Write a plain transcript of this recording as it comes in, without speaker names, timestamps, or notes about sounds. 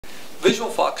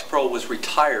Visual FoxPro was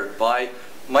retired by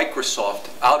Microsoft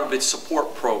out of its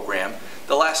support program,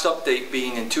 the last update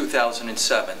being in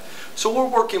 2007. So we're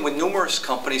working with numerous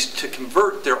companies to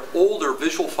convert their older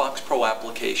Visual FoxPro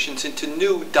applications into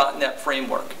new .NET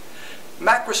framework.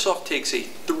 Microsoft takes a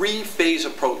three-phase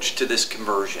approach to this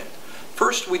conversion.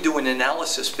 First, we do an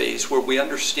analysis phase where we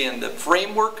understand the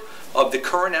framework of the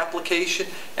current application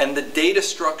and the data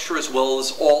structure as well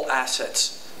as all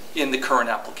assets in the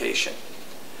current application.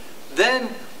 Then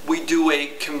we do a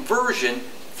conversion,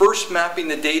 first mapping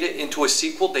the data into a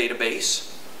SQL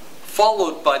database,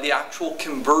 followed by the actual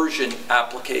conversion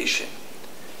application.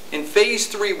 In phase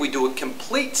 3, we do a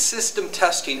complete system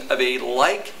testing of a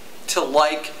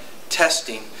like-to-like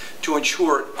testing to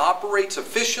ensure it operates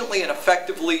efficiently and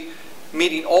effectively,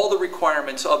 meeting all the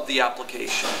requirements of the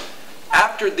application.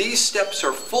 After these steps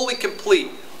are fully complete,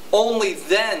 only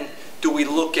then do we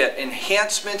look at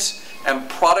enhancements and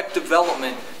product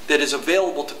development that is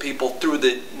available to people through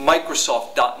the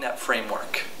Microsoft .NET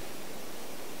framework.